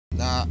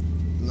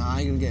Nah,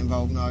 I ain't gonna get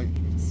involved, no.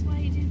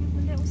 Persuaded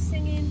with a little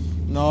singing.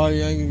 No,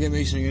 you ain't gonna get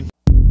me singing.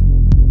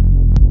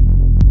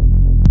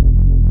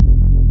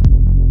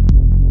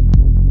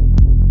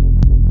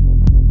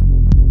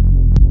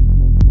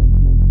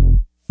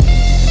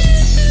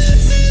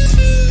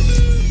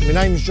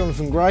 My name's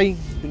Jonathan Gray.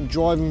 Been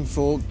driving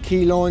for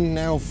Keyline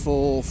now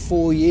for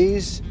 4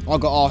 years. I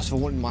got asked if I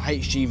wanted my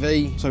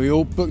HGV, so we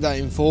all booked that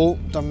in for.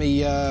 Done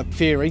me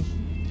theory,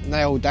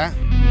 nailed that.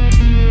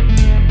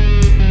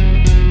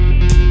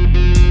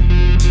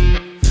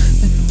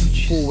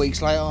 4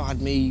 weeks later, I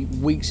had me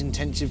weeks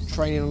intensive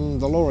training on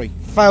the lorry.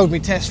 Failed me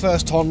test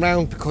first time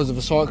round because of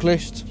a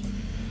cyclist.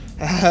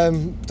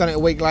 Done it a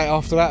week later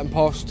after that and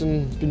passed,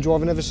 and been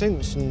driving ever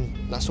since. And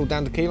that's all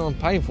down to Keyline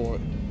paying for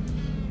it.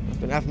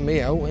 Been having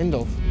me out, end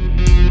of.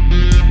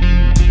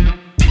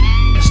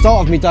 The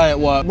start of my day at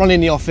work, running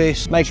the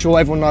office, make sure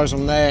everyone knows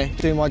I'm there,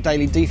 doing my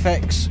daily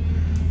defects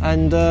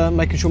and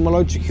making sure my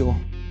load's secure.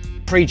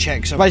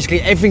 Pre-check, so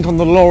basically everything on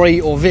the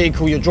lorry or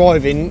vehicle you're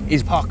driving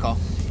is pucker.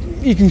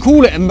 You can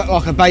call it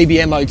like a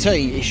baby MOT,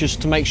 it's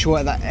just to make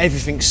sure that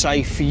everything's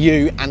safe for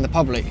you and the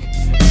public.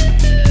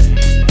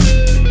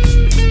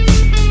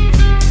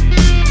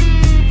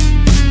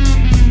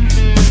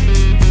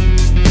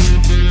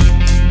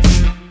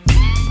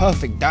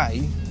 Perfect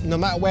day, no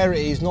matter where it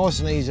is, nice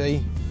and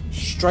easy,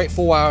 straight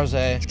 4 hours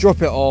there,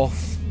 drop it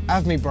off,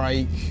 have me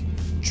break,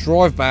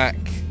 drive back,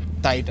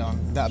 day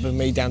done. That'd be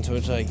me down to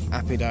a T.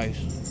 Happy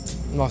days,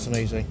 nice and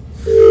easy.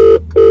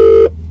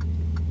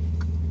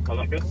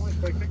 Hello, good.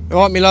 All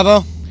right, me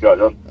lover? Yeah,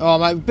 John. Oh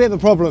mate, a bit of a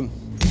problem.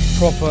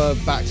 Proper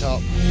backed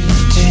up.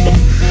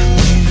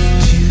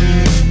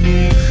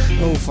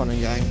 All fun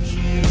and games.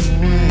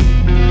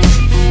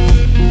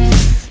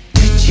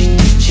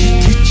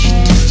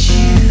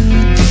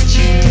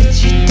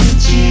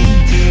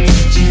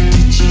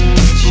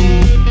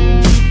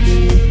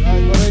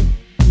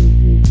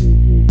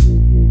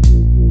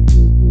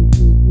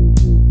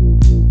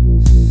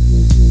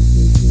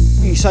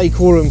 Say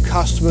call them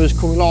customers,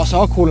 call them last,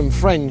 I call them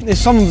friends. There's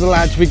some of the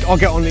lads I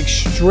get on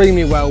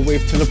extremely well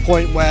with, to the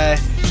point where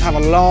just have a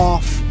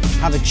laugh,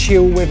 have a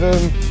chill with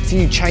them. If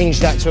you change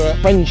that to a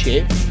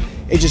friendship,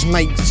 it just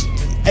makes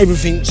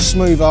everything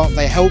smoother.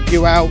 They help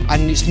you out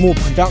and it's more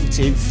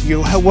productive.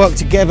 You'll work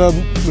together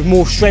with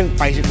more strength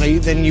basically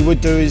than you would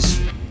do as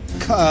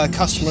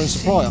customer and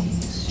supplier.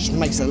 Just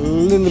makes it a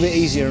little bit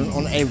easier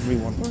on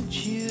everyone.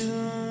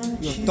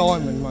 You're a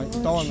diamond, mate,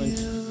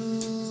 diamond.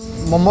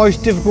 My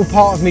most difficult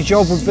part of my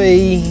job would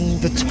be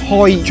the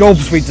tight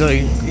jobs we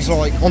do. It's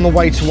like on the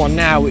way to one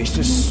now, it's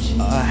just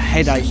a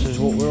headache is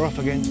what we're up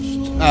against.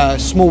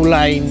 Small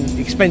lane,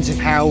 expensive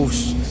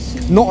house,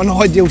 not an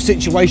ideal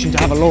situation to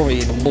have a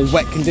lorry in, or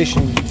wet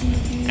conditions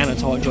and a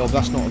tight job,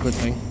 that's not a good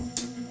thing.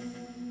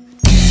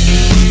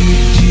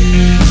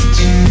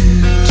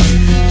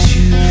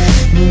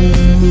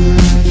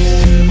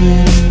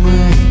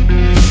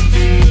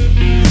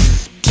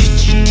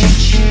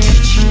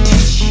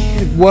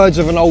 Words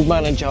of an old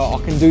manager, I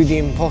can do the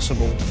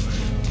impossible,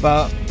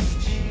 but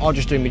I'll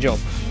just do my job.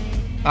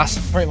 That's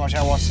pretty much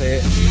how I see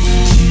it.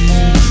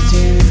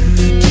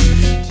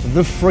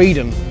 The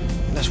freedom.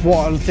 That's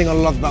one thing I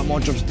love about my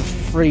job, is the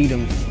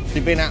freedom.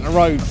 You've been out on the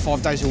road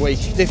 5 days a week,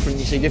 it's different,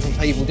 you see different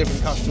people,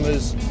 different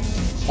customers.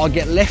 I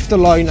get left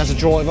alone as a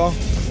driver.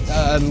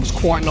 It's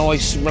quite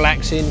nice,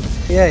 relaxing.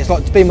 Yeah, it's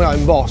like to be my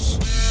own boss.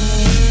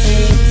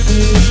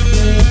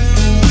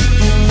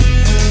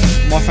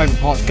 My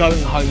favourite part's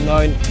going home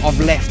knowing I've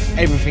left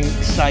everything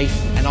safe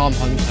and I'm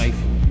home safe.